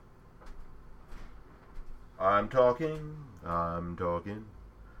I'm talking,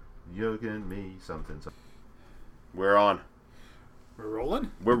 you give me something. We're on. We're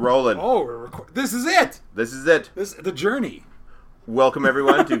rolling? We're rolling. Oh, we're recording. This is it! This is it. The journey. Welcome,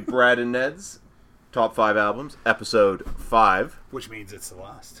 everyone, to Brad and Ned's Top 5 Albums, Episode 5. Which means it's the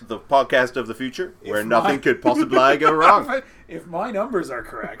last. The podcast of the future, where nothing could possibly go wrong. If my numbers are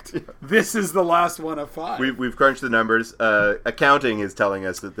correct, this is the last one of 5. We've crunched the numbers. Accounting is telling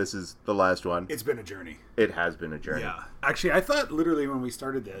us that this is the last one. It's been a journey. It has been a journey. Yeah. Actually, I thought literally when we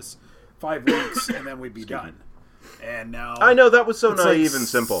started this, 5 weeks and then we'd be done. And now I know that was so naive like and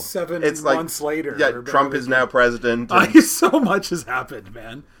simple. 7 it's months later. Yeah, Trump is now president. So much has happened,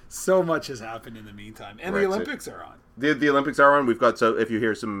 man. So much has happened in the meantime. And the Olympics are on. The Olympics are on. We've got, so if you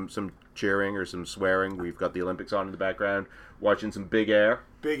hear some cheering or some swearing, we've got the Olympics on in the background, watching some Big Air.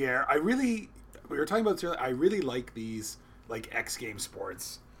 Big Air. We were talking about this earlier. I really like these like X Games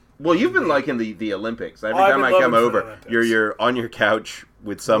sports. Well, you've been liking the Olympics. Every time I come over, you're on your couch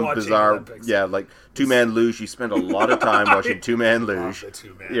with some watching bizarre, Olympics. like two-man luge. You spend a lot of time watching two-man luge. The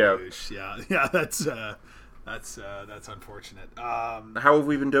two-man luge. Yeah. That's unfortunate. How have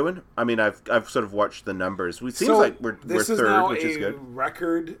we been doing? I mean, I've sort of watched the numbers. It seems like we're third, which is good.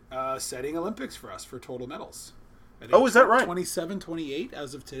 Record-setting Olympics for us for total medals. Is that right? 27, 28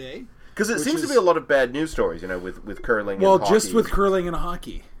 as of today. Because it seems to be a lot of bad news stories, with curling. Well, and hockey. just with curling and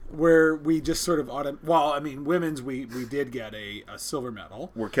hockey. Where we just sort of women's we did get a silver medal.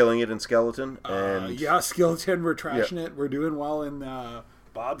 We're killing it in skeleton. And skeleton, we're trashing it. We're doing well in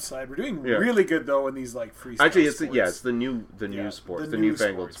bobsled. We're doing really good though in these like freestyle. Actually, sports. It's the new sports, the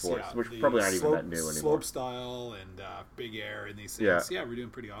newfangled sports, which probably aren't even that new anymore. Slope style and Big Air and these things. Yeah, we're doing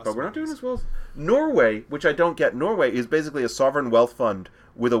pretty awesome. But we're not doing as well as Norway, which I don't get. Norway is basically a sovereign wealth fund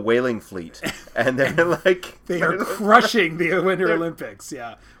with a whaling fleet, and they're like they are crushing the Winter Olympics.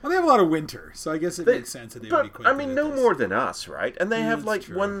 Yeah, well, they have a lot of winter, so I guess it makes sense that they would be quite. I mean, no more than us, right? And they have like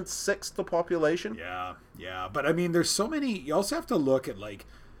 1/6 the population. Yeah, but I mean, there's so many. You also have to look at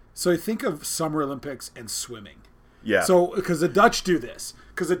so I think of Summer Olympics and swimming. Yeah. So because the Dutch do this,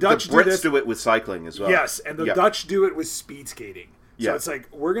 the Brits do it with cycling as well. Yes, and the Dutch do it with speed skating. So yeah. it's like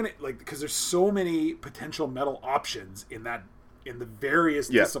we're gonna because there's so many potential medal options in the various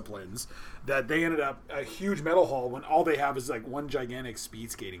disciplines that they ended up a huge medal haul when all they have is like one gigantic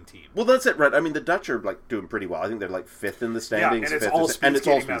speed skating team. Well, that's it, right? I mean, the Dutch are like doing pretty well. I think they're like 5th in the standings. Yeah, and it's all speed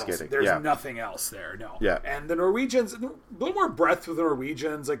skating. There's nothing else there. No. Yeah. And the Norwegians, a little more breadth with the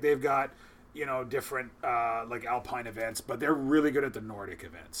Norwegians. Like they've got different like alpine events, but they're really good at the Nordic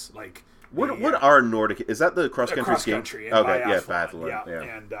events. Like what are Nordic? Is that the cross country skiing? Okay, biathlon. Yeah.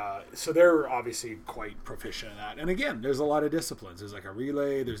 And so they're obviously quite proficient in that. And again, there's a lot of disciplines. There's like a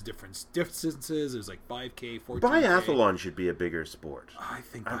relay. There's different distances. There's like 5K, 14K. Biathlon should be a bigger sport. I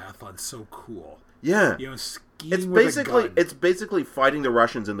think biathlon's so cool. Yeah. Skiing it's basically fighting the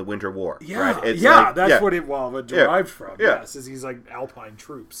Russians in the Winter War. Yeah, right? That's what it derived from. Yeah. Yes, is these like alpine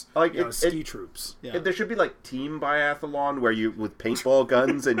troops, ski troops. Yeah. There should be like team biathlon where you with paintball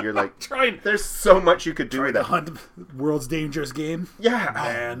guns and you're like trying. There's so much you could do with that. Hunt world's dangerous game. Yeah,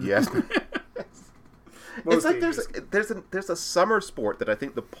 man. Yes. It's like there's a summer sport that I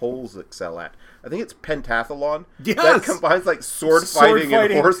think the Poles excel at. I think it's pentathlon. Yes. That combines like sword fighting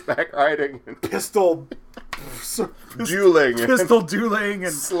and horseback riding, and pistol dueling,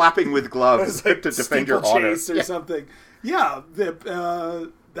 and slapping with gloves to defend your honor or something. Yeah,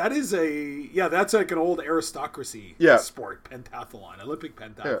 that is that's like an old aristocracy sport, pentathlon, Olympic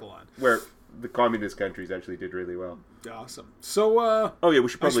pentathlon, where the communist countries actually did really well. Awesome. So, we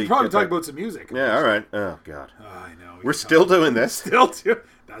should probably talk about some music. Yeah, all right. Oh, God. I know. We're still doing this.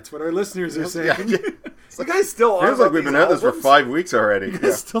 That's what our listeners are saying. You guys still are. Feels like we've been at this for 5 weeks already. You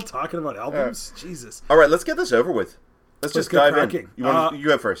guys still talking about albums? Jesus. All right, let's get this over with. Let's just dive in. You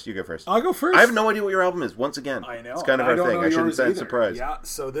go first. I'll go first. I have no idea what your album is, once again. I know. It's kind of our thing. I shouldn't sound surprised. Yeah,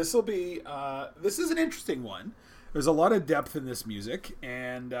 so this will be... this is an interesting one. There's a lot of depth in this music,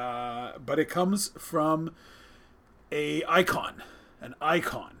 and but it comes from an icon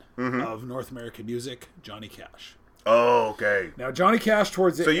of North American music, Johnny Cash. Oh, okay. Now, Johnny Cash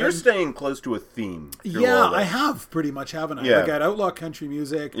towards the end... So you're staying close to a theme. Yeah, I have pretty much, haven't I? Yeah. Like, I had outlaw country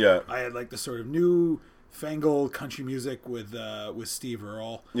music. Yeah. I had like the sort of new fangled country music with Steve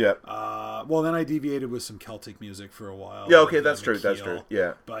Earle. Yeah. Well, then I deviated with some Celtic music for a while. Yeah, okay, that's true. That's true.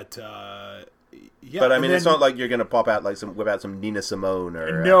 Yeah. But but I mean, it's not like you're gonna whip out some Nina Simone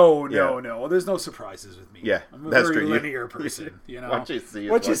or no. There's no surprises with me. Yeah, I'm a very linear person. What you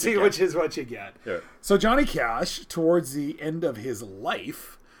see, which is what you get. Yeah. So Johnny Cash, towards the end of his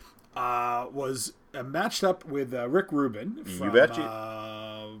life, was matched up with Rick Rubin from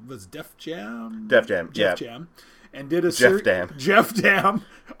was Def Jam. Def Jam. Def Jam, and did a Jeff Dam.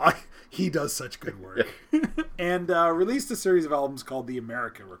 He does such good work, and released a series of albums called the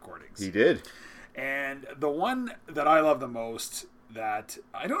American Recordings. He did, and the one that I love the most, that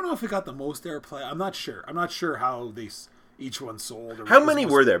I don't know if it got the most airplay. I'm not sure how each one sold. Or how many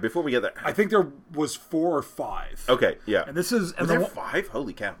were there before we get there? I think there was 4 or 5. Okay, yeah. And this is... Were there 5?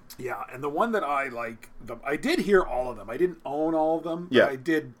 Holy cow. Yeah, and the one that I like... I did hear all of them. I didn't own all of them, but I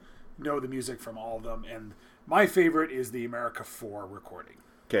did know the music from all of them. And my favorite is the America 4 recording.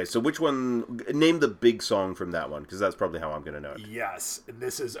 Okay, so which one... Name the big song from that one, because that's probably how I'm going to know it. Yes, and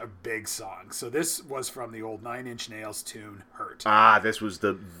this is a big song. So this was from the old Nine Inch Nails tune, Hurt. Ah, this was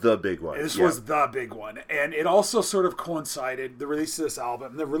the big one. This was the big one. And it also sort of coincided, the release of this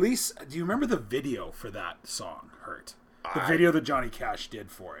album. Do you remember the video for that song, Hurt? The video that Johnny Cash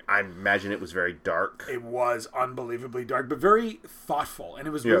did for it. I imagine it was very dark. It was unbelievably dark, but very thoughtful. And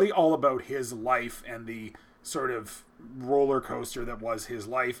it was really all about his life and the sort of roller coaster that was his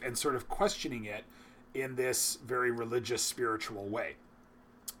life, and sort of questioning it in this very religious, spiritual way.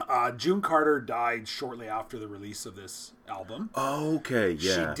 June Carter died shortly after the release of this album. Okay,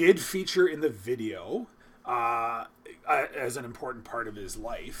 yeah. She did feature in the video as an important part of his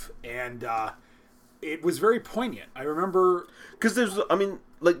life, and it was very poignant. I remember... Because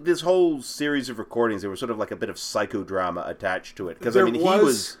this whole series of recordings, there was sort of like a bit of psychodrama attached to it.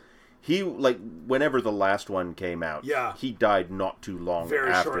 Because, He whenever the last one came out, he died not too long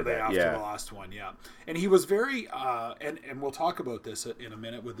very after shortly that. after the last one, and he was very and we'll talk about this in a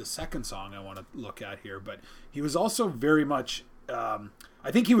minute with the second song I want to look at here, but he was also very much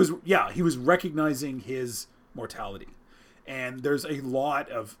I think he was recognizing his mortality, and there's a lot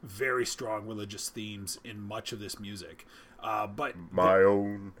of very strong religious themes in much of this music, but my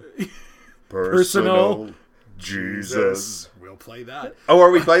own personal Jesus. We'll play that. Oh,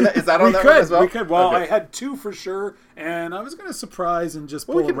 are we playing that? Is that on that one as well? We could. Well, okay. I had 2 for sure, and I was going to surprise and just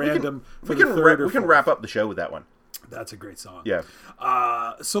pull a random for the third or fourth. We can wrap up the show with that one. That's a great song. Yeah.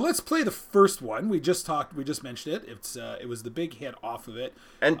 So let's play the first one. We just mentioned it. It was the big hit off of it.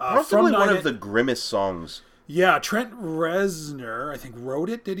 And possibly one of the grimmest songs. Yeah, Trent Reznor, I think, wrote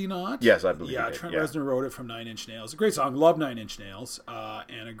it, did he not? Yes, I believe he did. Trent Reznor wrote it from Nine Inch Nails. A great song. Love Nine Inch Nails.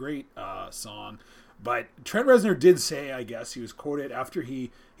 And a great song. But Trent Reznor did say, I guess, he was quoted after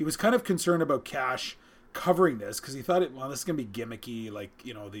he was kind of concerned about Cash covering this, because he thought, this is going to be gimmicky, like,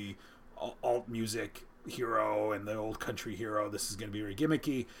 the alt music hero and the old country hero. This is going to be very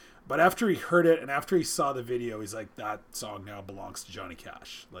gimmicky. But after he heard it and after he saw the video, he's like, that song now belongs to Johnny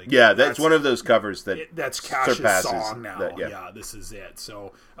Cash. Like, that's one of those covers that's Cash's song now. This is it.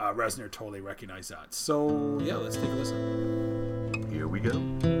 So Reznor totally recognized that. So let's take a listen. Here we go.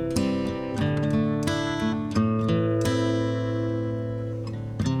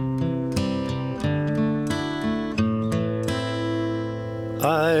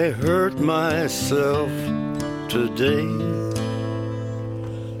 I hurt myself today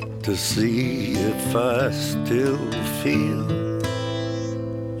to see if I still feel.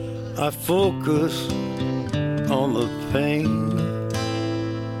 I focus on the pain,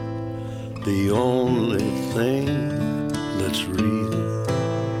 the only thing that's real.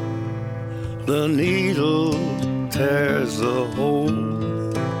 The needle tears a hole,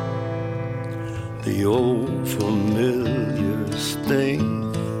 the old familiar sting.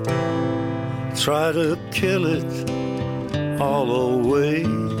 Try to kill it all away,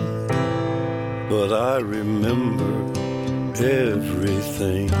 but I remember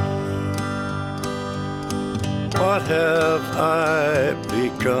everything. What have I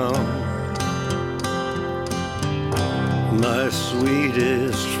become? My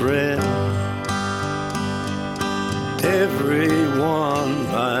sweetest friend. Everyone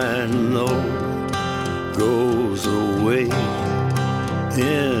I know goes away in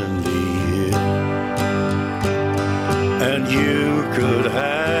the end, and you could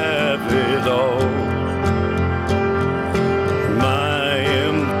have it all. My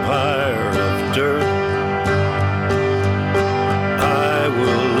empire of dirt, I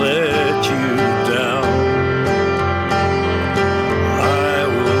will let you down. I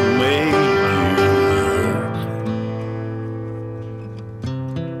will make you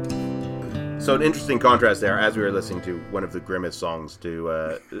hurt. So an interesting contrast there, as we were listening to one of the grimmest songs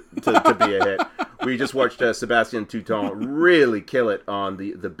to be a hit. We just watched Sebastian Touton really kill it on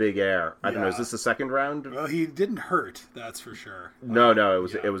the Big Air. I don't know, is this the second round? Well, he didn't hurt, that's for sure. No,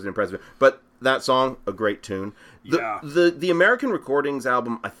 it was impressive. But that song, a great tune. The American Recordings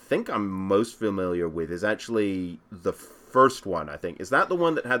album, I think I'm most familiar with, is actually the first one, I think. Is that the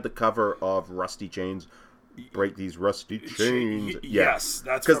one that had the cover of Rusty Chains break these rusty chains. Yes,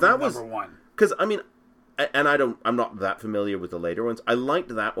 that's because that was number one. Because I mean, and I'm not that familiar with the later ones. I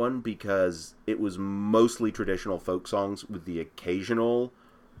liked that one because it was mostly traditional folk songs with the occasional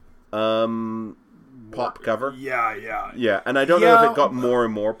pop cover. Yeah. And I don't know if it got more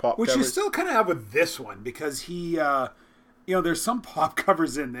and more pop which covers. You still kind of have with this one because he, there's some pop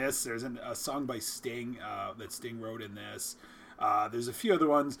covers in this. There's a song by Sting that Sting wrote in this. There's a few other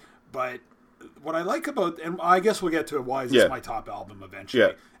ones, but what I like about, and I guess we'll get to it, why is this my top album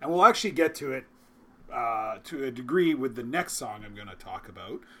eventually, and we'll actually get to it to a degree with the next song I'm going to talk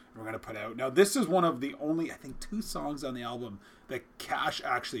about. We're going to put out. Now, this is one of the only, I think, 2 songs on the album that Cash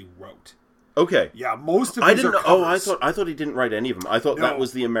actually wrote. Okay. Yeah, most of these are covers. Oh, I thought he didn't write any of them. I thought that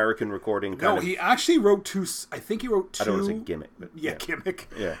was the American recording. He actually wrote 2. I think he wrote 2. I don't want to say gimmick, but gimmick.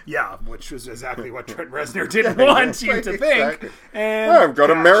 Yeah, which was exactly what Trent Reznor didn't want you to think. Exactly. And I've got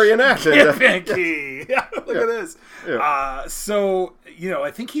a marionette. Gimmicky. Look at this. Yeah. So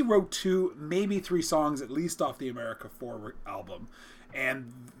I think he wrote 2, maybe 3 songs at least off the America 4 album.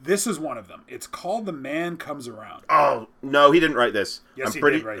 And this is one of them. It's called The Man Comes Around. Oh, no, he didn't write this. Yes, he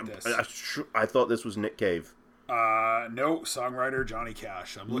did write this. I thought this was Nick Cave. No, songwriter Johnny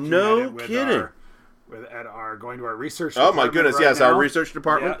Cash. I'm looking at it going to our research department. Oh, my goodness, right yes. now. Our research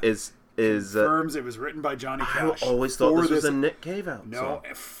department is confirms it was written by Johnny Cash. I always thought this was a Nick Cave album. No,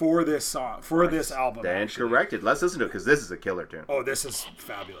 for this song, this album. Dan's corrected. Let's listen to it, because this is a killer tune. Oh, this is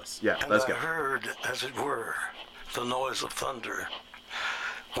fabulous. Yeah, let's go. I heard, as it were, the noise of thunder.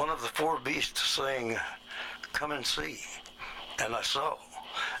 One of the 4 beasts saying, "Come and see." And I saw,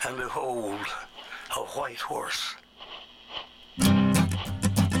 and behold, a white horse.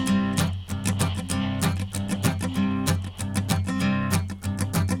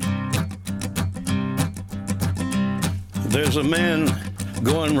 There's a man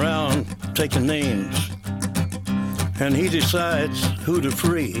going round taking names, and he decides who to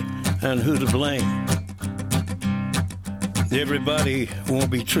free and who to blame. Everybody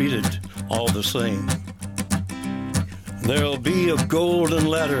won't be treated all the same. There'll be a golden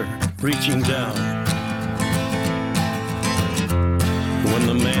ladder reaching down when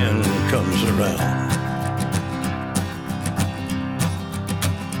the man comes around.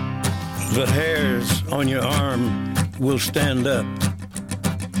 The hairs on your arm will stand up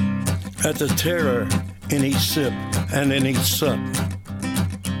at the terror in each sip and in each sup.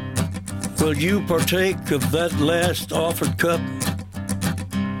 Will you partake of that last offered cup,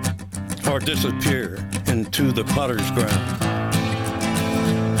 or disappear into the potter's ground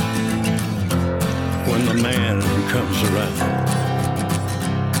when the man comes around?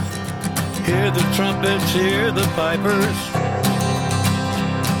 Hear the trumpets, hear the pipers,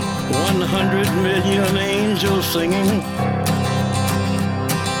 100 million angels singing.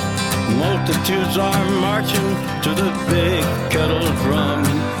 Multitudes are marching to the big kettle drum.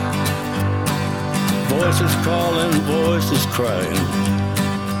 Voices calling, voices crying.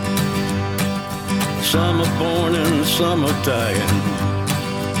 Some are born and some are dying.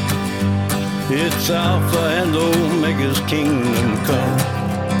 It's Alpha and Omega's kingdom come.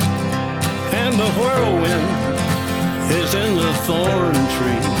 And the whirlwind is in the thorn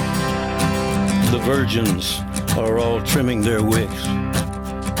tree. The virgins are all trimming their wicks.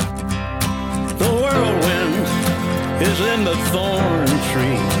 The whirlwind is in the thorn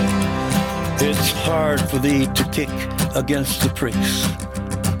tree. It's hard for thee to kick against the pricks.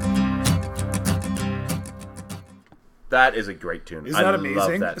 That is a great tune. Isn't that amazing?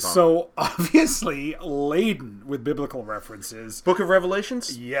 Love that song. So, obviously, laden with biblical references. Book of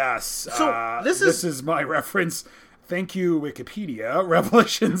Revelations? Yes. So, this is my reference. Thank you, Wikipedia.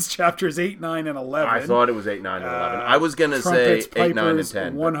 Revelations chapters 8, 9, and 11. I thought it was 8, 9, and 11. I was going to say 8, 9, and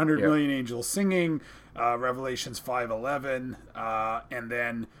 10. 100 million angels singing. Revelations 5:11, and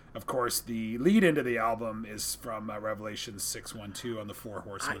then, of course, the lead into the album is from Revelations 6:1-2 on the 4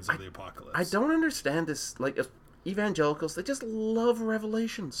 horsemen of the apocalypse. I don't understand this. Like, evangelicals, they just love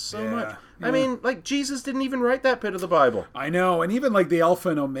Revelations so much. Yeah. I mean, like, Jesus didn't even write that bit of the Bible. I know, and even like the Alpha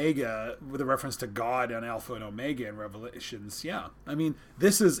and Omega, with a reference to God and Alpha and Omega in Revelations. Yeah, I mean,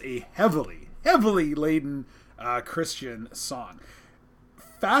 this is a heavily laden Christian song.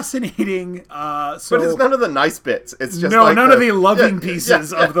 Fascinating. But it's none of the nice bits. It's just none of the loving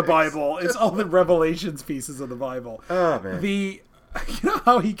pieces of the Bible. It's all the Revelations pieces of the Bible. Oh man! You know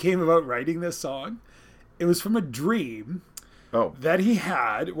how he came about writing this song? It was from a dream that he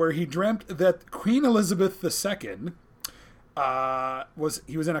had, where he dreamt that Queen Elizabeth II was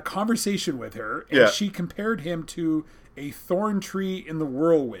in a conversation with her, and she compared him to a thorn tree in the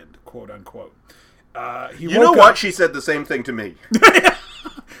whirlwind, quote unquote. You know what? She said the same thing to me.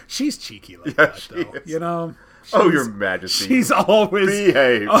 She's cheeky like that, though. Is. You know? Your Majesty. She's always...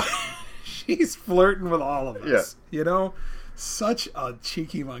 Behave. She's flirting with all of us. Yeah. You know? Such a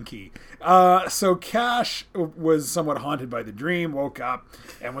cheeky monkey. So Cash was somewhat haunted by the dream, woke up,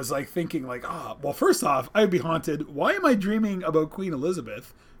 and was like thinking like, well, first off, I'd be haunted. Why am I dreaming about Queen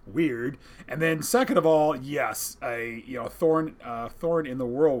Elizabeth? Weird. And then second of all, yes, thorn in the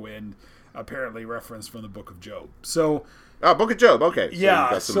whirlwind, apparently referenced from the Book of Job. So, Book of Job. Okay.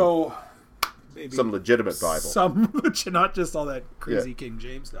 Yeah. So maybe some legitimate Bible. Not just all that crazy King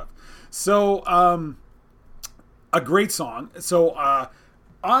James stuff. So, a great song. So,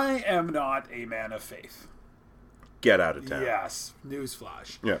 I am not a man of faith. Get out of town. Yes.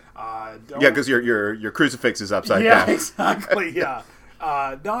 Newsflash. Yeah. Because your crucifix is upside down. Yeah, exactly. Yeah.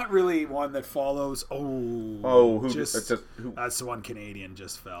 Not really one that follows. Who? That's the one Canadian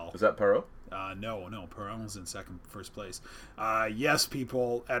just fell. Is that Perot? No. Perot was in first place. Yes,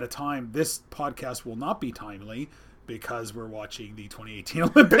 people. At a time, this podcast will not be timely because we're watching the 2018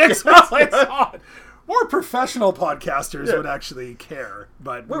 Olympics. More professional podcasters would actually care,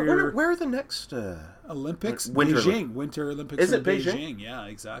 but where are the next Olympics? Winter Olympics. Is it Beijing? Yeah,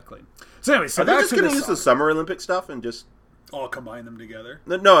 exactly. So anyway, are they just going to use the Summer Olympic stuff and just all combine them together?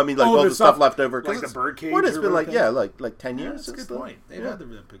 No, I mean all the stuff left over, like the birdcage. It's been like 10 years. That's a good point. They've had the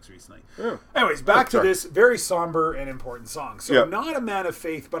Olympics recently. Yeah. Anyways, back to this very somber and important song. So, not a man of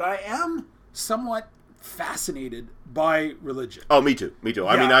faith, but I am somewhat fascinated by religion. Oh, me too.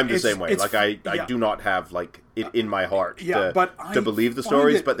 I mean, I'm the same way. Like I do not have like it in my heart to believe the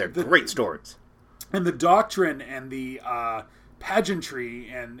stories, but they're great stories. And the doctrine and the pageantry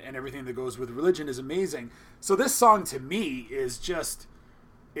and everything that goes with religion is amazing. So this song to me is just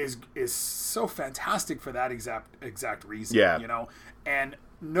is so fantastic for that exact reason. Yeah. You know, and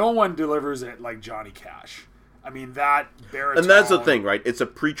no one delivers it like Johnny Cash. I mean, that baritone... And that's the thing, right? It's a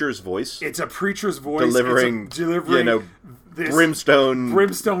preacher's voice. It's a preacher's voice. Delivering this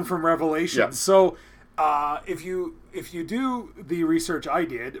brimstone from Revelation. Yeah. So, if you do the research I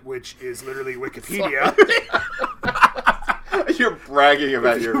did, which is literally Wikipedia... You're bragging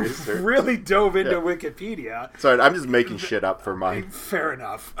about your research. Really dove into Wikipedia. Sorry, I'm just making shit up for mine. Fair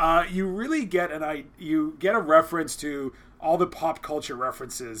enough. You really get a reference to all the pop culture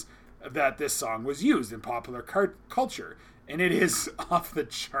references that this song was used in popular culture, and it is off the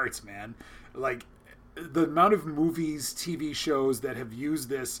charts, man. Like the amount of movies, TV shows that have used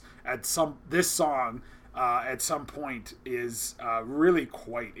this song at some point is really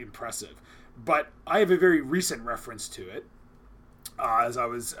quite impressive. But I have a very recent reference to it, as I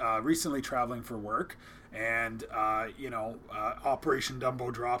was recently traveling for work, and Operation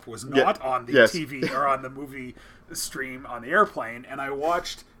Dumbo Drop was not on the TV or on the movie stream on the airplane, and I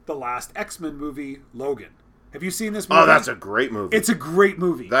watched the last X-Men movie, Logan. Have you seen this movie? Oh, that's a great movie. It's a great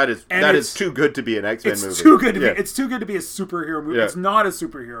movie. That is too good to be an X-Men movie. It's too good to be a superhero movie. Yeah. It's not a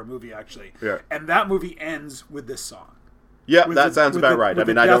superhero movie, actually. Yeah. And that movie ends with this song. Yeah, that sounds about right. I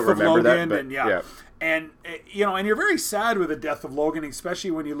mean, I don't remember that, but and and you're very sad with the death of Logan,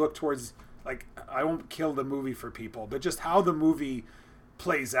 especially when you look towards, like, I won't kill the movie for people, but just how the movie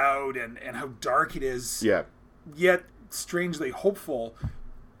plays out and how dark it is. Yeah. Yet strangely hopeful.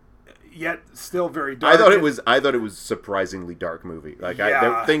 Yet still very dark. I thought it was surprisingly dark movie. Like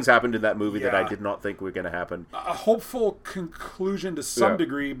things happened in that movie that I did not think were going to happen. A hopeful conclusion to some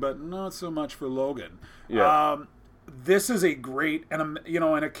degree, but not so much for Logan. Yeah. This is a great, and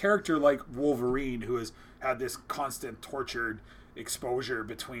a character like Wolverine, who has had this constant tortured exposure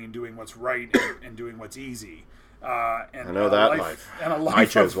between doing what's right and doing what's easy. I know that life. And a life I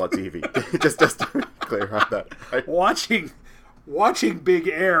chose what's easy. just to be clear on that. Watching Big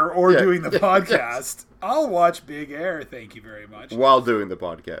Air or doing the podcast. I'll watch Big Air, thank you very much. While doing the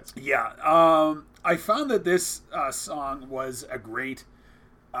podcast. Yeah. I found that this song was a great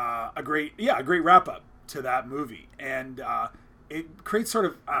wrap-up to that movie. And it creates sort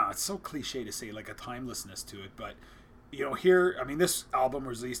of, it's so cliche to say, like a timelessness to it. But, this album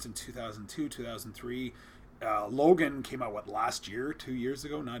was released in 2002, 2003. Logan came out, last year? 2 years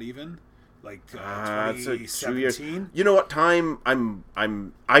ago? Not even? Like 2017. You know what time?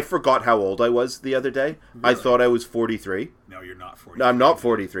 I forgot how old I was the other day. Really? I thought I was 43. No, you're not 43. No, I'm not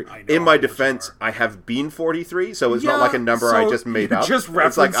 43. In my defense, I have been 43, so it's not like a number I just made up. Just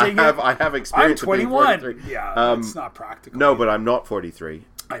referencing I have experience. I'm 21. Of being 43. Yeah, it's not practical. No, but I'm not 43.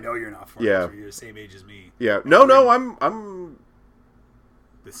 I know you're not 43. Yeah. You're the same age as me. Yeah. No, I'm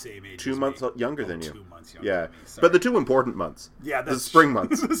the same age. 2 months younger than you. 2 months younger. Yeah, than me. Sorry. But the two important months. Yeah, the spring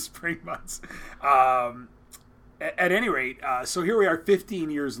months. The spring months. At any rate, so here we are,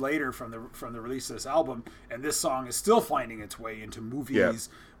 15 years later from the release of this album, and this song is still finding its way into movies,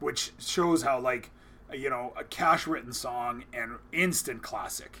 which shows how like a Cash written song and instant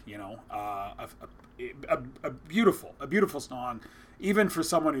classic. A beautiful song, even for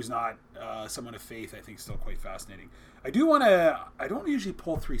someone who's not someone of faith. I think still quite fascinating. I don't usually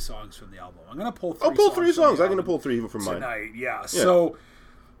pull 3 songs from the album. I'm going to pull 3 songs. I'll pull 3 songs. I'm going to pull 3 from mine tonight. Yeah. So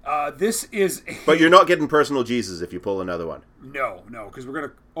this is. But you're not getting Personal Jesus if you pull another one. No, because we're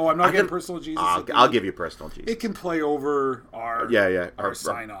gonna. Oh, I'm not getting Personal Jesus. I'll give you Personal Jesus. It can play over our our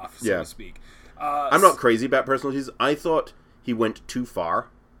sign off, so to speak. I'm not crazy about Personal Jesus. I thought he went too far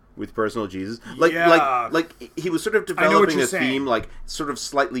with Personal Jesus. Like he was sort of developing a theme, like sort of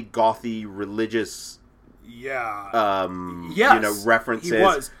slightly gothy, religious. References. He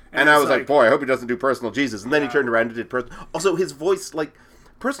was. And I was like, boy, I hope he doesn't do Personal Jesus. And then he turned around and did Personal. Also, his voice, like,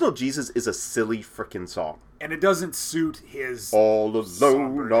 Personal Jesus is a silly freaking song. And it doesn't suit his... All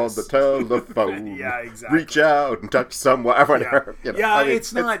alone on the telephone. Yeah, exactly. Reach out and touch someone. Whatever.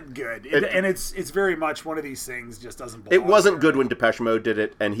 It's not good. And it's very much one of these things just doesn't belong. It wasn't good when Depeche Mode did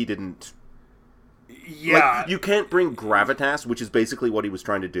it, and he didn't... Yeah. Like, you can't bring gravitas, which is basically what he was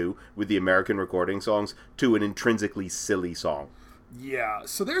trying to do with the American recording songs, to an intrinsically silly song. Yeah,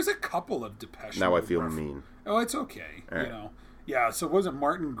 so there's a couple of Depeche Mode. Now I feel mean. Oh, it's okay. Right. Yeah, so wasn't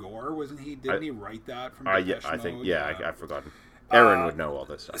Martin Gore? Didn't he write that from Depeche Mode? I think, I've forgotten. Aaron would know all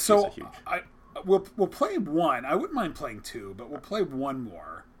this stuff. So we'll play one. I wouldn't mind playing 2, but we'll play one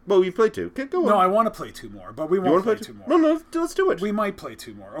more. Well, you played 2. Okay, go on. No, I want to play 2 more, but we won't play 2 more. No, let's do it. We might play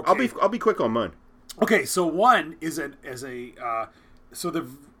 2 more. Okay. I'll be quick on mine. Okay, so one is the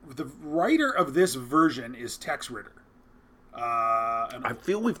writer of this version is Tex Ritter. I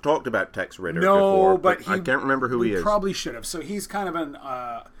feel we've talked about Tex Ritter before, but I can't remember who he is. We probably should have. So he's kind of an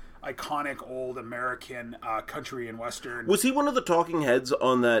iconic old American country and western. Was he one of the talking heads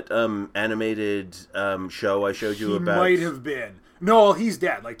on that animated show I showed you about? He might have been. No, he's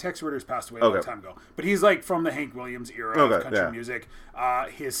dead. Like, Tex Ritter's passed away a long time ago. But he's like from the Hank Williams era of country music.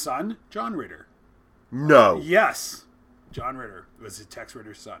 His son, John Ritter. No. Yes. John Ritter was Tex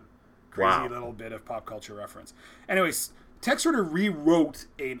Ritter's son. Crazy little bit of pop culture reference. Anyways, Tex Ritter rewrote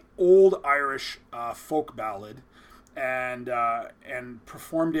an old Irish folk ballad and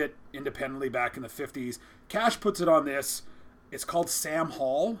performed it independently back in the 50s. Cash puts it on this. It's called Sam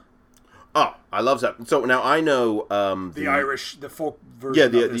Hall. Oh, I love that. So now I know the folk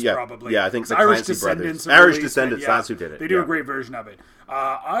version of this probably. Yeah, I think the Irish Clancy Descendants. Irish Descendants, that's who did it. They do a great version of it.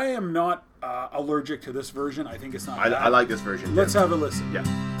 I am not allergic to this version. I think it's not bad. I like this version. Let's have a listen. Yeah.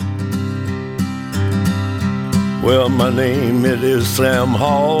 Well, my name, it is Sam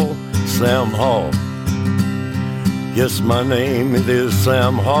Hall, Sam Hall. Yes, my name, it is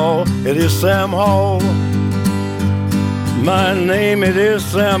Sam Hall, it is Sam Hall. My name, it is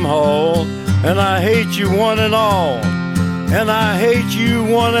Sam Hall, and I hate you one and all. And I hate you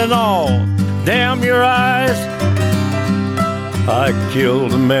one and all. Damn your eyes. I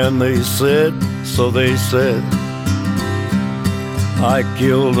killed a man, they said, so they said. I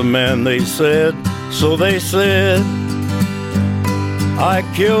killed a man, they said, so they said. I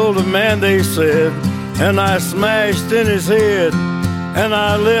killed a man, they said, and I smashed in his head, and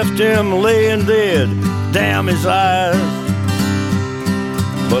I left him laying dead. Damn his eyes.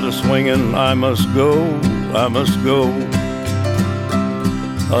 But a-swinging I must go, I must go.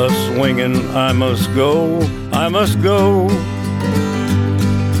 A-swinging I must go, I must go.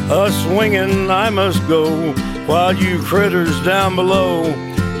 A-swinging I must go, while you critters down below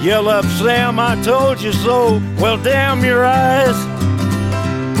yell up, Sam, I told you so. Well, damn your eyes.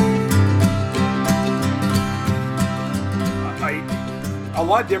 A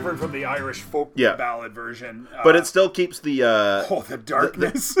lot different from the Irish folk ballad version. But it still keeps the... the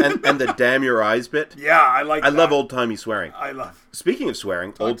darkness. and the damn your eyes bit. Yeah, I like that. I love old-timey swearing. I love... Speaking of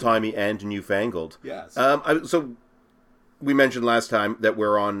swearing, old-timey and newfangled. Yes. So we mentioned last time that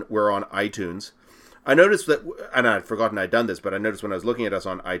we're on iTunes. I noticed that, and I'd forgotten I'd done this, but I noticed when I was looking at us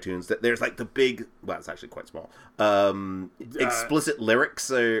on iTunes that there's like the big, well, it's actually quite small, explicit lyrics.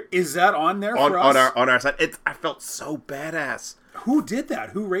 Is that on there for us? On our site? I felt so badass. Who did that?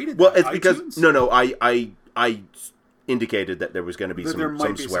 Who rated that? Well, it's because, no, I indicated that there was going to be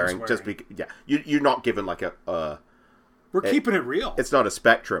some swearing. Just because, you're not given like a... We're keeping it real. It's not a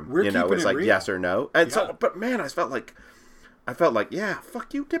spectrum, it's like real. yes or no. And so, but man, I felt like, yeah,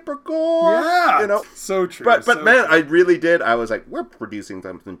 fuck you, Tipper Gore. Yeah, so true. But man, I really did. I was like, we're producing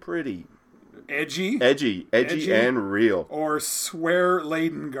something pretty edgy and real, or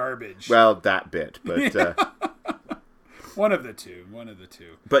swear-laden garbage. Well, that bit, but one of the two.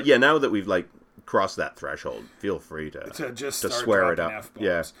 But yeah, now that we've like crossed that threshold, feel free to just swear it up.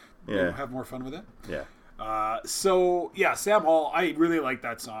 F-bombs. Yeah. Have more fun with it. Yeah. So yeah, Sam Hall, I really like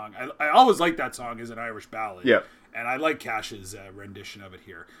that song. I always like that song as an Irish ballad. Yeah. And I like Cash's rendition of it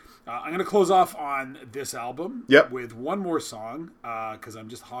here. I'm going to close off on this album with one more song because I'm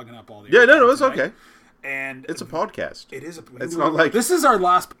just hogging up all the. Yeah, no, it's okay. And it's a podcast. It is. It's not like this is our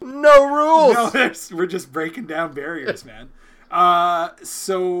last. No rules. No, we're just breaking down barriers, man.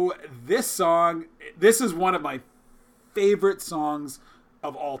 So this song, this is one of my favorite songs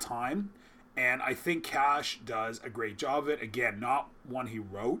of all time. And I think Cash does a great job of it. Again, not one he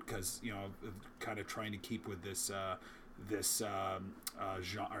wrote because kind of trying to keep with this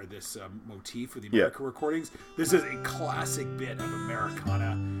genre or this motif with the American recordings. This is a classic bit of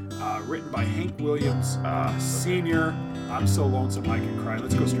Americana, written by Hank Williams Sr. I'm so lonesome I can cry.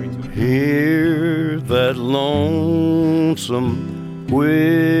 Let's go straight to it. Hear that lonesome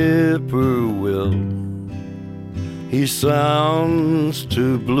whippoorwill. He sounds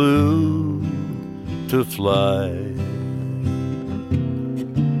too blue to fly.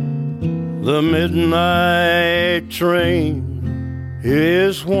 The midnight train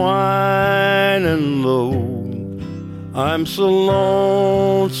is whining low. I'm so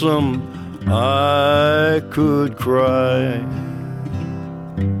lonesome I could cry.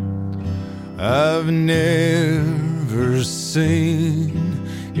 I've never seen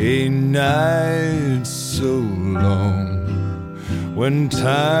a night so long when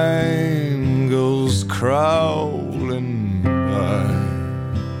time goes crawling by.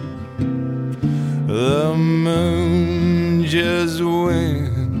 The moon just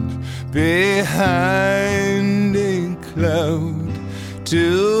went behind a cloud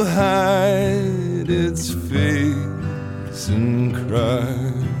to hide its face and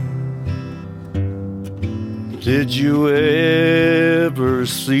cry. Did you ever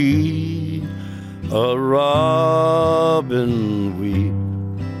see a robin weep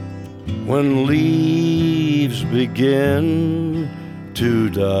when leaves begin to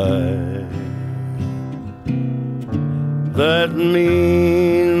die? That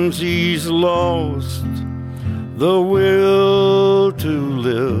means he's lost the will to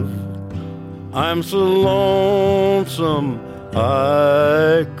live. I'm so lonesome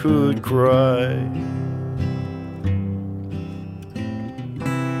I could cry.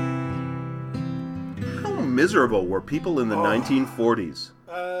 How miserable were people in the 1940s?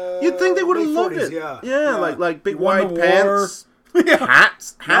 You'd think they would have loved it. Yeah, like big white pants.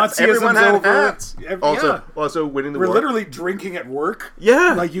 Hats. Everyone had hats. Also winning the war. We're literally drinking at work.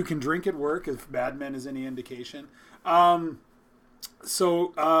 Yeah. Like you can drink at work if Mad Men is any indication.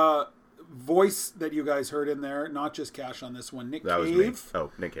 Voice that you guys heard in there, not just Cash on this one, Nick Cave.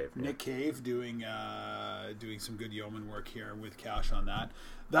 Oh, Nick Cave. Yeah. Nick Cave doing some good yeoman work here with Cash on that.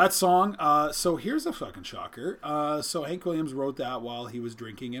 That song, so here's a fucking shocker. So Hank Williams wrote that while he was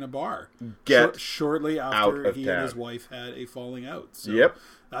drinking in a bar. Shortly after he and his wife had a falling out. So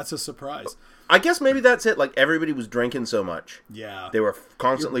that's a surprise. I guess maybe that's it. Like, everybody was drinking so much. Yeah. They were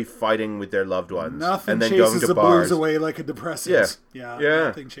constantly fighting with their loved ones. Nothing and then chases going to the bars. blues away like a depressant. Yeah.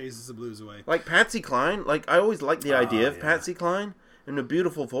 Nothing chases the blues away. Like Patsy Cline. Like, I always liked the idea of Patsy Cline. And a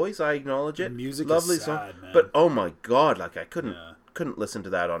beautiful voice, I acknowledge it. The music Lovely is sad, song. man. But, oh my God, like, I couldn't listen to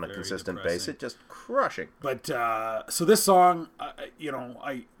that on a consistent basis. Just crushing. But so this song,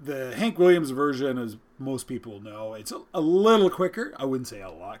 the Hank Williams version, as most people know, it's a little quicker. I wouldn't say a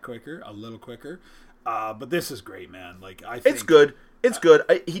lot quicker, a little quicker. But this is great, man. Like, I think it's good. It's good.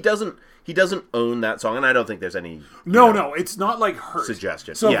 He doesn't own that song, and I don't think there's any. No, it's not like Hurt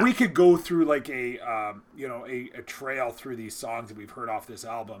suggestion. So if we could go through like a trail through these songs that we've heard off this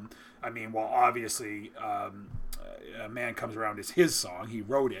album. I mean, well, obviously, A Man Comes Around is his song. He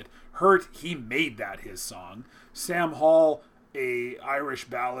wrote it. Hurt, he made that his song. Sam Hall, a Irish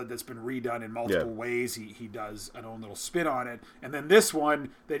ballad that's been redone in multiple ways. He does an own little spin on it, and then this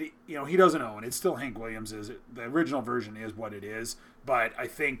one that he doesn't own. It's still Hank Williams'. The original version is what it is, but I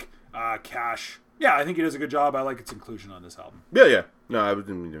think Cash. Yeah, I think he does a good job. I like its inclusion on this album. Yeah. No, I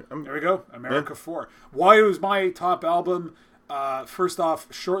wouldn't. There we go. America 4. Why it was my top album? First off,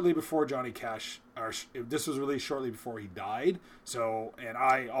 shortly before Johnny Cash, this was released shortly before he died. So, and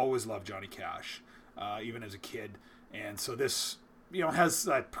I always loved Johnny Cash, even as a kid. And so this, has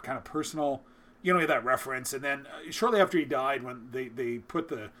that kind of personal, that reference. And then shortly after he died, when they put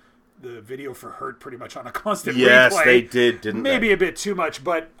the video for Hurt pretty much on a constant replay. Yes, they did, didn't they? Maybe a bit too much,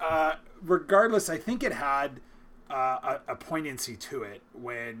 but regardless, I think it had a poignancy to it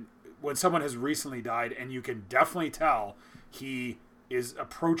when someone has recently died, and you can definitely tell he is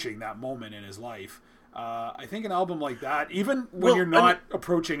approaching that moment in his life. I think an album like that, even when you're not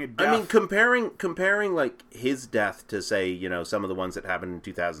approaching a death... I mean, comparing like his death to, say, you know, some of the ones that happened in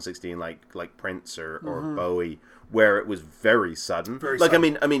 2016, like Prince or Bowie, where it was very sudden. I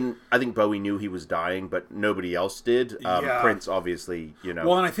mean, I think Bowie knew he was dying, but nobody else did. Prince, obviously, you know...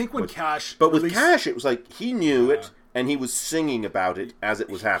 Well, and I think when Cash... But with Cash, it was like, he knew it, and he was singing about it as it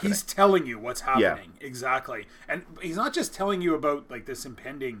was happening. He's telling you what's happening. Yeah. Exactly. And he's not just telling you about, like, this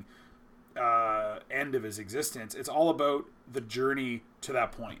impending... end of his existence. It's all about the journey to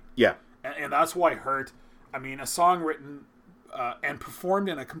that point. Yeah. And that's why Hurt, I mean, a song written and performed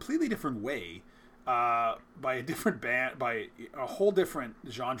in a completely different way by a different band, by a whole different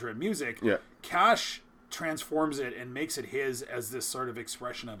genre of music. Yeah. Cash transforms it and makes it his as this sort of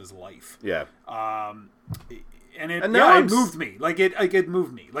expression of his life. Yeah. And it moved me. It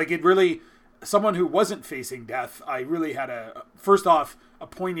moved me. Like, it really... Someone who wasn't facing death, I really had first off, a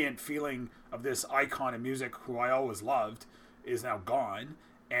poignant feeling of this icon of music who I always loved is now gone,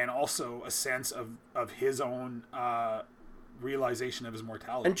 and also a sense of his own realization of his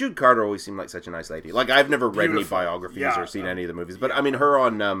mortality. And Jude Carter always seemed like such a nice lady. Like, I've never read any biographies or seen any of the movies, but I mean, her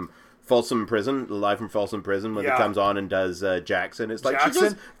on Folsom Prison, Live from Folsom Prison, when it comes on and does Jackson, it's like, Jackson? She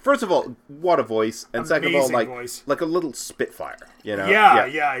does, first of all, what a voice, and second of all, like a little spitfire, you know?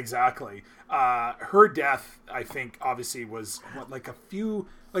 Yeah, exactly. Her death, I think, obviously was like a few,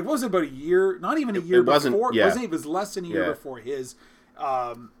 like, what was it, about a year? Not even a year before. It was less than a year before his.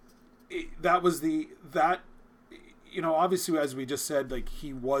 That was you know, obviously, as we just said, like,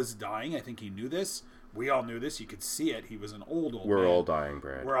 he was dying. I think he knew this. We all knew this. You could see it. He was an old man. We're all dying,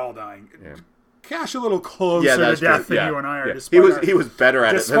 Brad. We're all dying. Yeah. Cash a little closer to death than you and I are. Yeah. He was better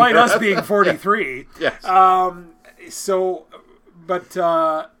at it. Despite us being 43. Yes. But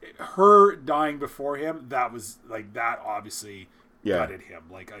her dying before him, that was like, that obviously gutted him.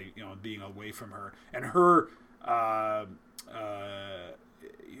 Like, being away from her, and her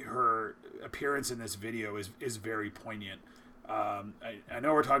appearance in this video is very poignant. I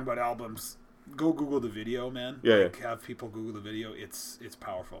know we're talking about albums. Go Google the video, man. Have people Google the video. It's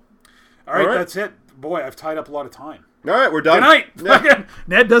powerful. All right, that's it. Boy, I've tied up a lot of time. All right, we're done. Good night. Yeah.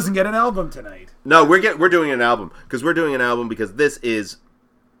 Ned doesn't get an album tonight. No, we're doing an album because this is,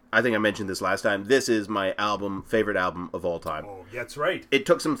 I think I mentioned this last time, this is my favorite album of all time. Oh, that's right. It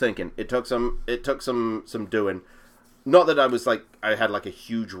took some thinking. It took some doing. Not that I had like a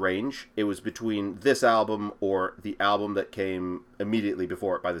huge range. It was between this album or the album that came immediately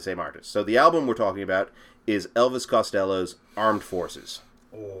before it by the same artist. So the album we're talking about is Elvis Costello's Armed Forces.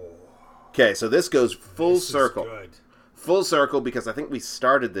 Oh. Okay, so this goes full circle. Good. Full circle, because I think we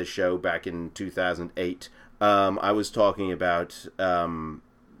started this show back in 2008. I was talking about Tom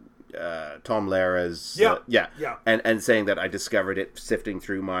Lehra's... And saying that I discovered it sifting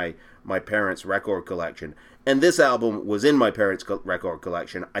through my parents' record collection. And this album was in my parents' record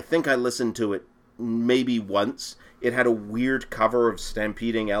collection. I think I listened to it maybe once. It had a weird cover of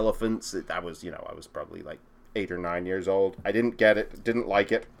Stampeding Elephants. I was probably like 8 or 9 years old. I didn't get it, didn't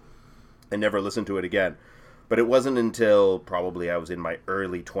like it. I never listened to it again. But it wasn't until probably I was in my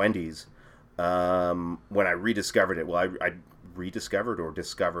early 20s when I rediscovered it. Well, I rediscovered or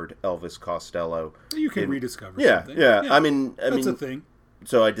discovered Elvis Costello. You can rediscover something. Yeah. I mean, that's a thing.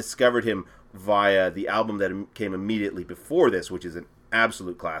 So I discovered him via the album that came immediately before this, which is an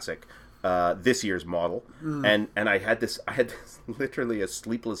absolute classic, This Year's Model. And I had this literally a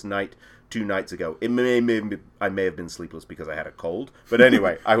sleepless night 2 nights ago. I may have been sleepless because I had a cold, but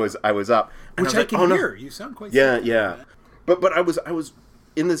anyway, I was up, and which I can hear. You sound quite sick. Yeah. But I was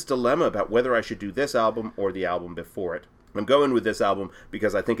in this dilemma about whether I should do this album or the album before it. I'm going with this album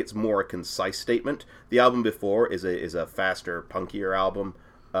because I think it's more a concise statement. The album before is a faster, punkier album.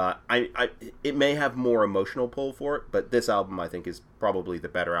 It may have more emotional pull for it, but this album I think is probably the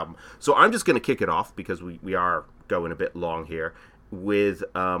better album. So I'm just going to kick it off because we are going a bit long here with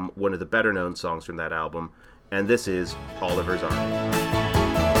one of the better known songs from that album, and this is Oliver's Army.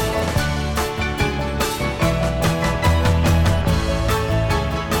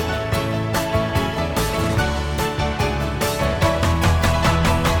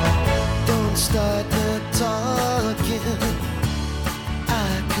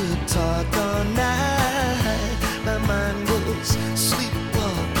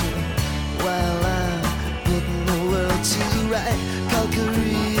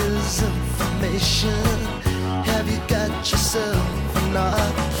 Have you got yourself an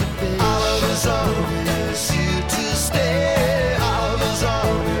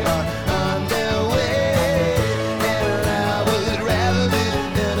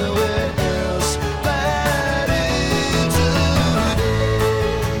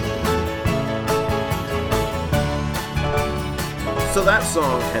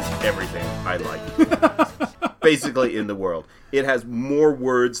song has everything I like, basically, in the world. It has more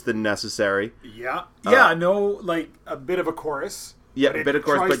words than necessary. Yeah. Like a bit of a chorus. Yeah, a bit of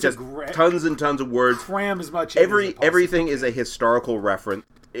chorus, but just tons and tons of words. Cram as much. Everything is a historical reference.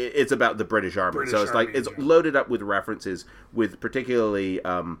 It's about the British Army, it's loaded up with references, with particularly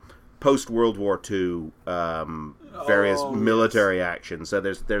post-World War II various military actions. So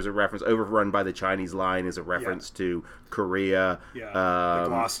there's a reference. Overrun by the Chinese Line is a reference to Korea. The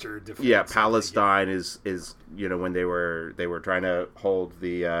Gloucester defense. Yeah, Palestine is when they were trying to hold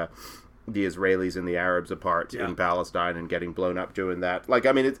the Israelis and the Arabs apart in Palestine and getting blown up doing that. Like,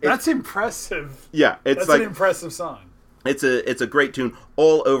 I mean, that's impressive. Yeah, that's like an impressive song. It's a great tune,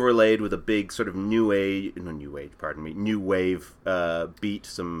 all overlaid with a big sort of new wave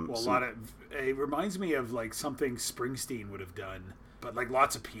beat. It reminds me of like something Springsteen would have done, but like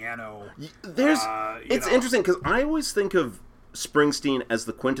lots of piano. It's interesting because I always think of Springsteen as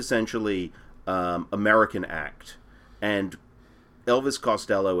the quintessentially American act, and Elvis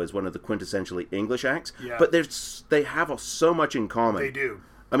Costello is one of the quintessentially English acts. Yeah. But they have so much in common. They do.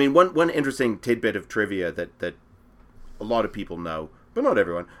 I mean, one interesting tidbit of trivia that a lot of people know, but not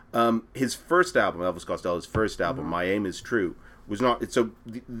everyone. His first album, Elvis Costello's first album, My Aim Is True, was not... So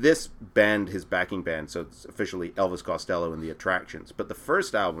this band, his backing band, so it's officially Elvis Costello and the Attractions. But the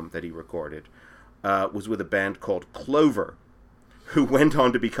first album that he recorded was with a band called Clover, who went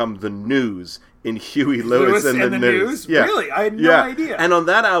on to become The News in Huey Lewis and the News. Yeah. Really? I had no idea. And on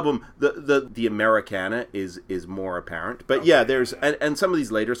that album, the Americana is more apparent. But there's and some of these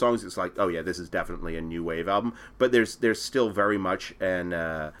later songs, it's like, oh yeah, this is definitely a new wave album. But there's still very much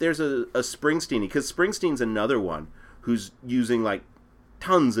there's a Springsteen, because Springsteen's another one who's using like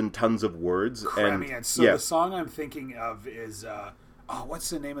tons and tons of words. The song I'm thinking of is what's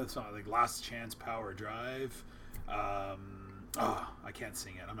the name of the song? Like Last Chance Power Drive. I can't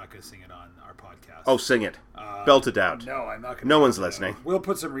sing it. I'm not going to sing it on our podcast. Oh, sing it. Belt it out. No, I'm not going to. No one's listening. We'll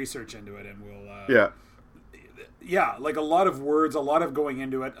put some research into it and we'll... Yeah, like a lot of words, a lot of going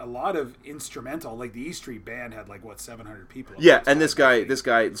into it, a lot of instrumental. Like the E Street Band had 700 people. Yeah, and this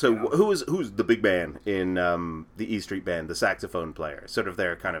guy. So who's the big man in the E Street Band? The saxophone player, sort of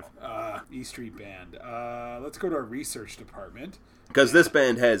their kind of E Street Band. Let's go to our research department. Because this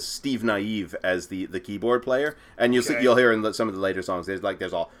band has Steve Naive as the keyboard player, and you'll hear in some of the later songs. This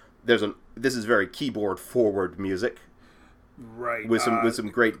is very keyboard forward music. Right, with some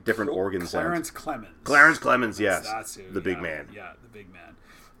great different organ sounds. Clarence Clemons, yes, that's who, the big man. Yeah, the big man.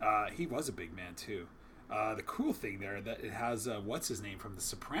 He was a big man too. The cool thing there that it has what's his name from The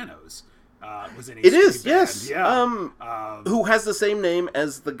Sopranos. Was in it is band. Yes. Yeah. Who has the same name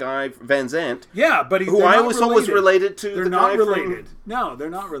as the guy Van Zandt? Yeah, but who I always thought was related to they're the not guy related. No, they're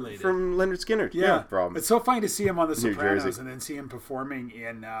not related. From Leonard Skinner. Yeah, from it's so funny to see him on The Sopranos and then see him performing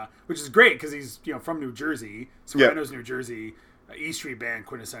in, which is great because he's from New Jersey. Sopranos, New Jersey. E Street Band,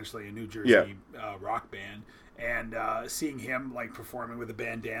 quintessentially a New Jersey rock band. And seeing him performing with a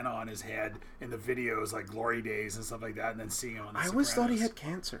bandana on his head in the videos like Glory Days and stuff like that, and then seeing him on The Sopranos. I always thought he had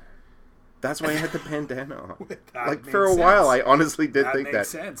cancer. That's why he had the bandana on. For a while, I honestly did think that. That makes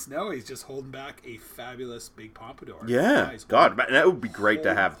sense. No, he's just holding back a fabulous big pompadour. Yeah, God, that would be great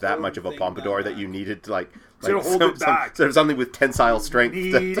to have that much of a pompadour that you needed to hold it back. Sort of something with tensile strength.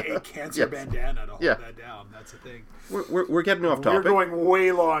 You need a cancer bandana to hold that down. That's the thing. We're getting off topic. We're going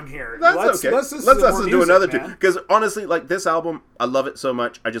way long here. That's okay. Let's listen to another two. Because honestly, this album, I love it so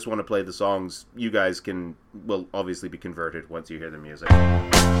much. I just want to play the songs. You guys will obviously be converted once you hear the music.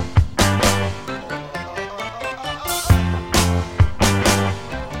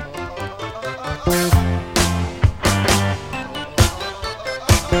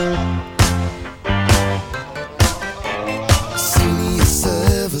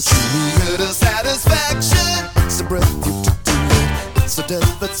 It's a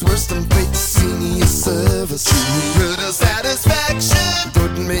death that's worse than fate. Senior service, senior satisfaction.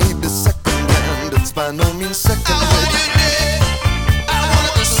 Good maybe second hand, it's by no means second hand.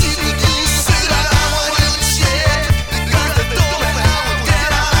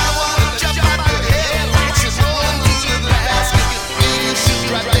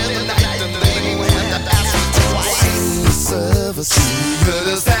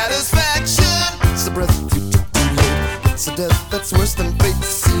 It's a breath you took too late. It's a death that's worse than fate.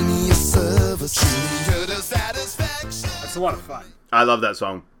 Senior service, senior satisfaction. That's a lot of fun. I love that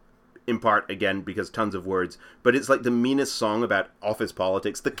song. In part, again, because tons of words. But it's like the meanest song about office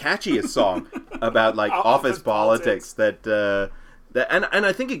politics. The catchiest song about office politics. And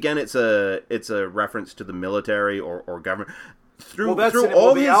I think again it's a reference to the military or government.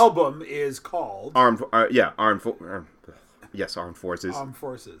 The album is called Armed Yes, Armed Forces. Armed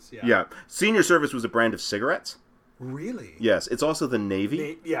Forces, yeah. Yeah. Senior Service was a brand of cigarettes. Really? Yes, it's also the Navy.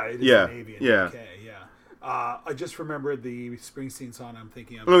 It is the Navy in the UK, yeah. I just remembered the Springsteen song I'm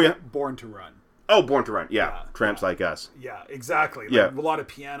thinking of. Oh, yeah. Born to Run. Oh, Born to Run, yeah. Tramps Like Us. Yeah, exactly. Like, yeah. A lot of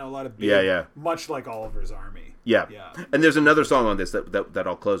piano, a lot of big, much like Oliver's Army. Yeah. And there's another song on this that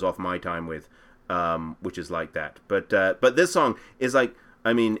I'll close off my time with, which is like that. But this song is like,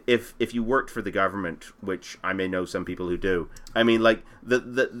 I mean, if you worked for the government, which I may know some people who do, I mean, like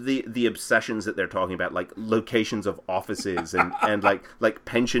the obsessions that they're talking about, like locations of offices and like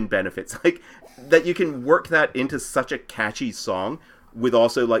pension benefits, like that you can work that into such a catchy song with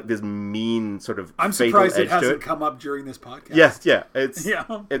also like this mean sort of. I'm surprised it hasn't come up during this podcast. Yes, yeah,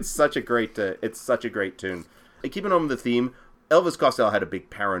 it's such a great tune. Keeping on with the theme, Elvis Costello had a big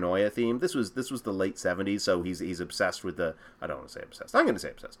paranoia theme. This was the late 70s, so he's obsessed with the. I don't want to say obsessed. I'm going to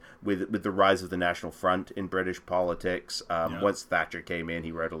say obsessed with the rise of the National Front in British politics. Once Thatcher came in,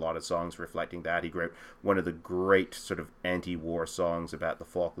 he wrote a lot of songs reflecting that. He wrote one of the great sort of anti-war songs about the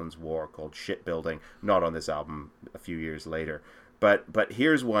Falklands War called "Shipbuilding." Not on this album. A few years later. But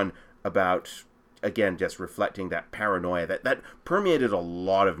here's one about, again, just reflecting that paranoia that permeated a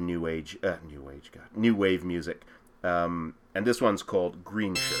lot of new wave music. And this one's called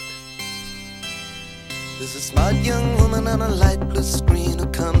Green Shirt. There's a smart young woman on a light blue screen who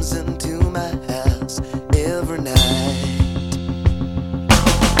comes into my house every night.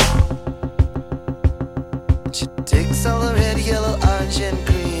 She takes all the red, yellow, orange, and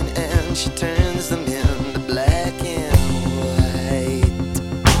green and she turns them into black and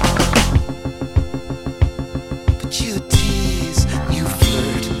you tease, you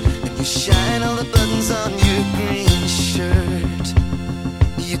flirt, and you shine all the buttons on your green shirt.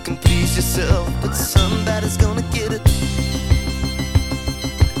 You can please yourself, but somebody's gonna get it.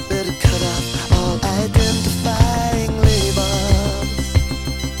 Better cut off all identifying labels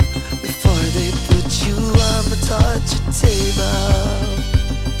before they put you on the torture table.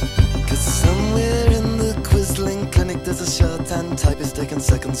 'Cause somewhere in the Quisling clinic there's a shorthand typist taking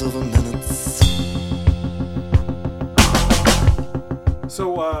seconds over minutes.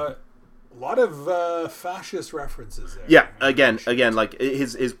 So, a lot of fascist references there. Yeah, again, like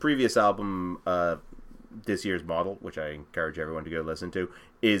his previous album, This Year's Model, which I encourage everyone to go listen to,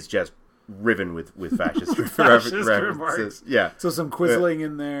 is just riven with fascist, references. Yeah. So some Quisling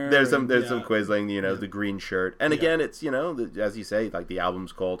in there. There's some Quisling, the Green Shirt, and again, it's as you say, like the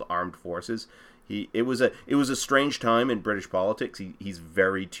album's called Armed Forces. It was a strange time in British politics. He's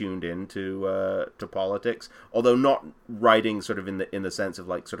very tuned into to politics, although not writing sort of in the sense of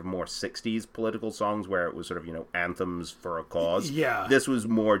like sort of more 60s political songs where it was sort of anthems for a cause. Yeah, this was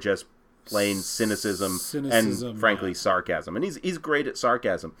more just plain cynicism and frankly sarcasm, and he's great at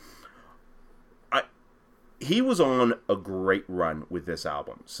sarcasm. He was on a great run with this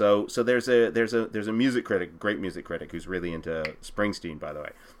album. So there's a music critic, great music critic who's really into Springsteen, by the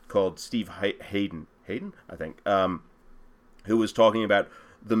way, called Steve Hayden, I think, who was talking about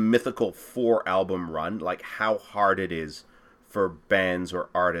the mythical 4-album run, like how hard it is for bands or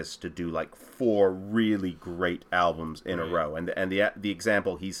artists to do like 4 really great albums in a row. And the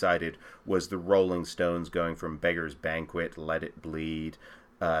example he cited was the Rolling Stones going from Beggar's Banquet, Let It Bleed,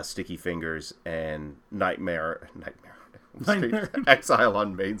 Sticky Fingers, and Nightmare Exile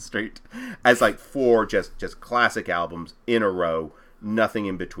on Main Street as like 4 just classic albums in a row, nothing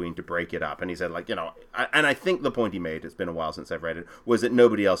in between to break it up. And he said, like, and I think the point he made, it's been a while since I've read it, was that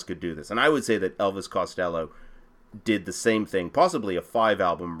nobody else could do this. And I would say that Elvis Costello did the same thing, possibly a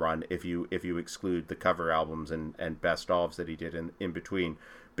 5-album run if you exclude the cover albums and best ofs that he did in between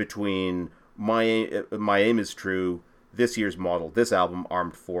My Aim Is True, This Year's Model, this album,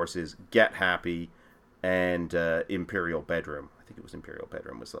 Armed Forces, Get Happy, and Imperial Bedroom. I think it was Imperial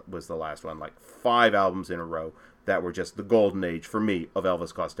Bedroom was the last one. Like 5 albums in a row that were just the golden age for me of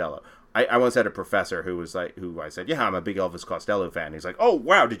Elvis Costello. I once had a professor who I said, yeah, I'm a big Elvis Costello fan. He's like, oh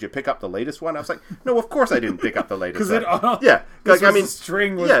wow, did you pick up the latest one? I was like, no, of course I didn't pick up the latest one. The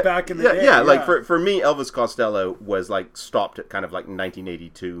string was back in the day. Yeah, like for me, Elvis Costello was like stopped at kind of like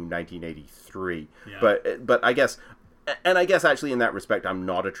 1982, 1983. Yeah. But I guess. And I guess actually in that respect, I'm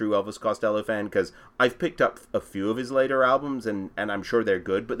not a true Elvis Costello fan because I've picked up a few of his later albums and I'm sure they're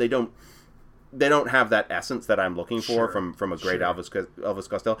good, but they don't have that essence that I'm looking for from a great Elvis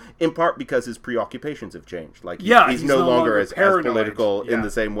Costello. In part because his preoccupations have changed. Like he's no longer as political in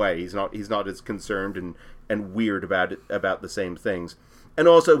the same way. He's not as concerned and weird about the same things. And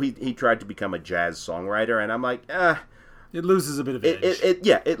also he tried to become a jazz songwriter, and I'm like, It loses a bit of edge.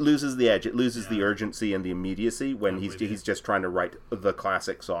 It loses the edge. It loses the urgency and the immediacy when he's just trying to write the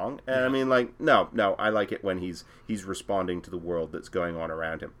classic song. And I mean, like, no, I like it when he's responding to the world that's going on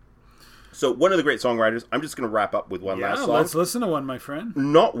around him. So one of the great songwriters, I'm just going to wrap up with one last song. Let's listen to one, my friend.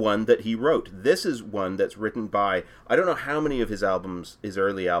 Not one that he wrote. This is one that's written by, I don't know how many of his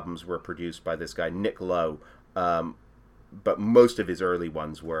early albums were produced by this guy, Nick Lowe, but most of his early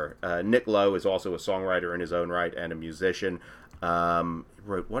ones were. Nick Lowe is also a songwriter in his own right and a musician.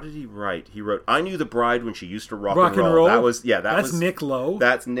 What did he write? He wrote "I Knew the Bride When She Used to Rock and Roll." That's Nick Lowe.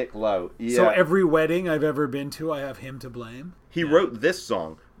 That's Nick Lowe. Yeah. So every wedding I've ever been to, I have him to blame. He wrote this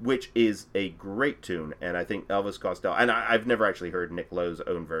song, which is a great tune, and I think Elvis Costello, and I've never actually heard Nick Lowe's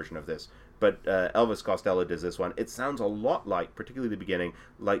own version of this, but Elvis Costello does this one. It sounds a lot like, particularly the beginning,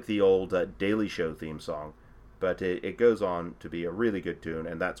 like the old Daily Show theme song, but it goes on to be a really good tune,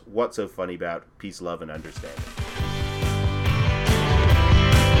 and that's What's So Funny About Peace, Love, and Understanding.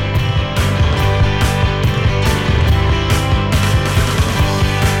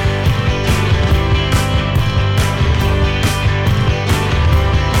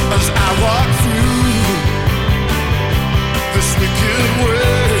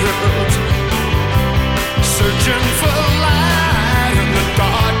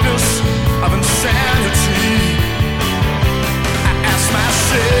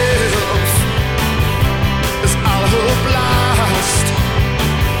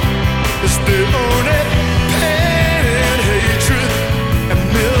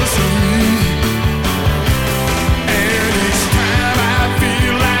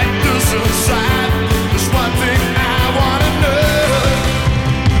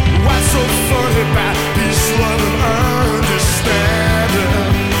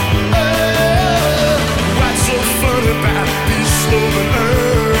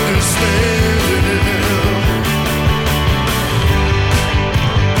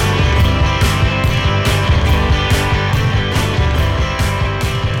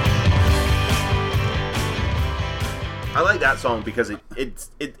 Song because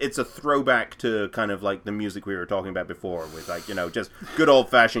it's a throwback to kind of like the music we were talking about before with, like, you know, just good old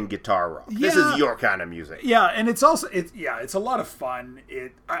fashioned guitar rock. Yeah. This is your kind of music. Yeah, and it's also it's a lot of fun.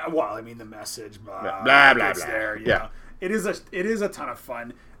 The message blah blah blah. There, yeah, it is a ton of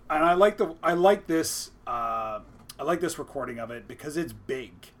fun, and I like this recording of it because it's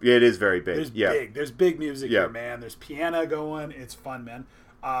big. Yeah, it is very big. There's big music here, man. There's piano going. It's fun, man.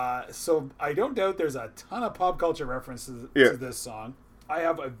 So I don't doubt there's a ton of pop culture references to this song. I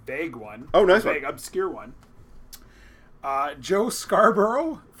have a vague one. Oh, nice one. Obscure one. Joe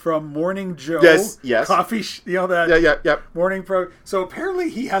Scarborough from Morning Joe. Yes. Coffee, that yeah. Morning Pro. So apparently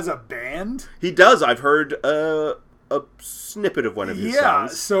he has a band. He does. I've heard a snippet of one of his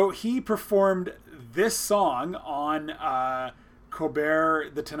songs. So he performed this song on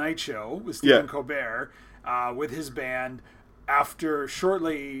Colbert, The Tonight Show with Stephen Colbert with his band.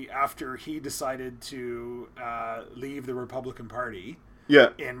 Shortly after he decided to leave the Republican Party,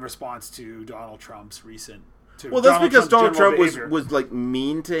 in response to Donald Trump's recent. That's because Donald Trump was like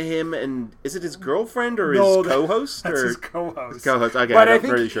mean to him, and is it his girlfriend or his co-host? That's his co-host. His co-host. Okay, but I'm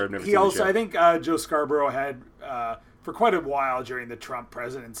pretty sure I've never seen the show. I think Joe Scarborough had for quite a while during the Trump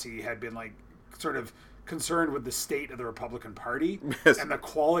presidency had been like sort of concerned with the state of the Republican Party and the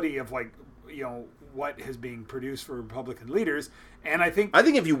quality of what is being produced for Republican leaders, and I think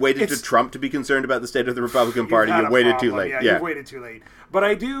if you waited to Trump to be concerned about the state of the Republican Party, you waited too late. Yeah, you waited too late. But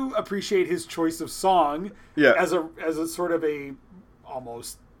I do appreciate his choice of song as a sort of a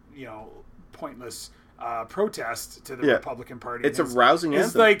almost pointless protest to the Republican Party. It's a rousing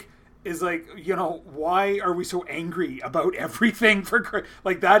anthem. Is like, why are we so angry about everything?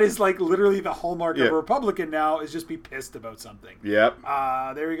 That is like literally the hallmark of a Republican now, is just be pissed about something. Yep.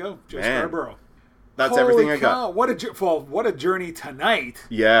 There you go, Joe Scarborough. That's everything I got. What a journey tonight.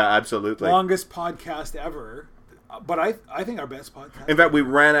 Yeah, absolutely. Longest podcast ever. But I think our best podcast. In fact, we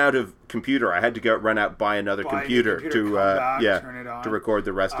ran out of computer. I had to run out buy another computer to turn it on, to record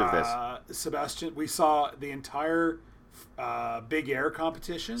the rest of this. Sebastian, we saw the entire Big Air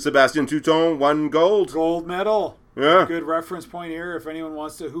competition. Sebastian Touton won gold medal. Yeah. Good reference point here if anyone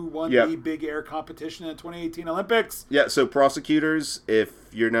wants to who won the Big Air competition in the 2018 Olympics. Yeah, so prosecutors, if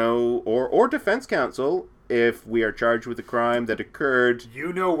or defense counsel, if we are charged with a crime that occurred,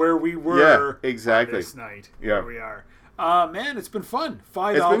 where we were exactly. This night. Yeah. Here we are. Man, it's been fun.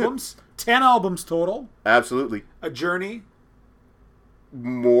 5 albums, 10 albums total. Absolutely. A journey.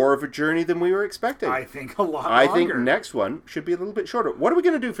 More of a journey than we were expecting. I think a lot longer. I think next one should be a little bit shorter. What are we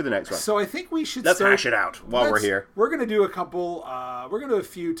going to do for the next one? So I think we should Let's hash it out while we're here. We're going to do a couple, we're going to do a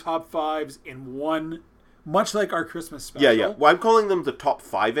few top 5s in one much like our Christmas special. Yeah. Well, I'm calling them the top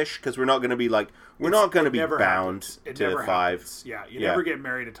 5-ish because we're not going to be like not going to be bound to 5. Happens. Yeah, you never get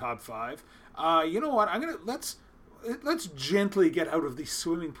married to top 5. You know what? Let's gently get out of the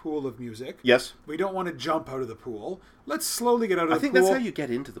swimming pool of music. Yes. We don't want to jump out of the pool. Let's slowly get out of the pool. I think that's how you get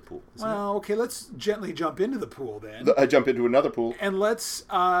into the pool. Well, okay, let's gently jump into the pool then. Jump into another pool. And let's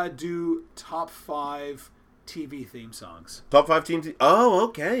do top 5 TV theme songs. Top 5 TV. Oh,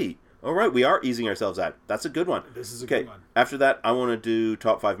 okay. All right, we are easing ourselves out. That's a good one. This is a good one. After that, I want to do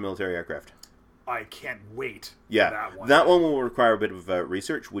top 5 military aircraft. I can't wait for that one. That one will require a bit of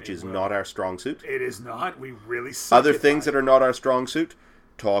research, which is not our strong suit. It is not. We really suck. Other things that are not our strong suit: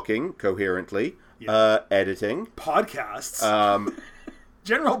 talking coherently, editing, podcasts,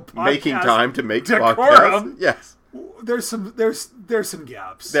 general podcast, making time to make decorum. Podcasts. Yes, there's some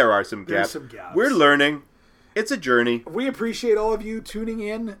gaps. There are some gaps. We're learning. It's a journey. We appreciate all of you tuning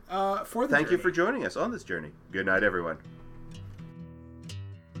in for the Thank you for joining us on this journey. Good night, everyone.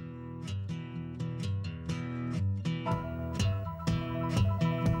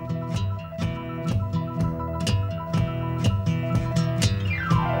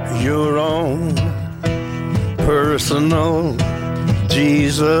 Your own personal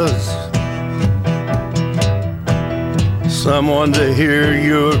Jesus, someone to hear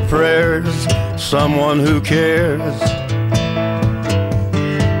your prayers, someone who cares.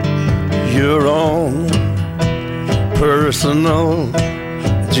 Your own personal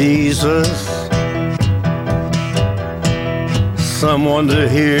Jesus, someone to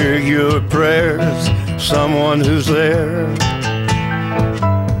hear your prayers, someone who's there.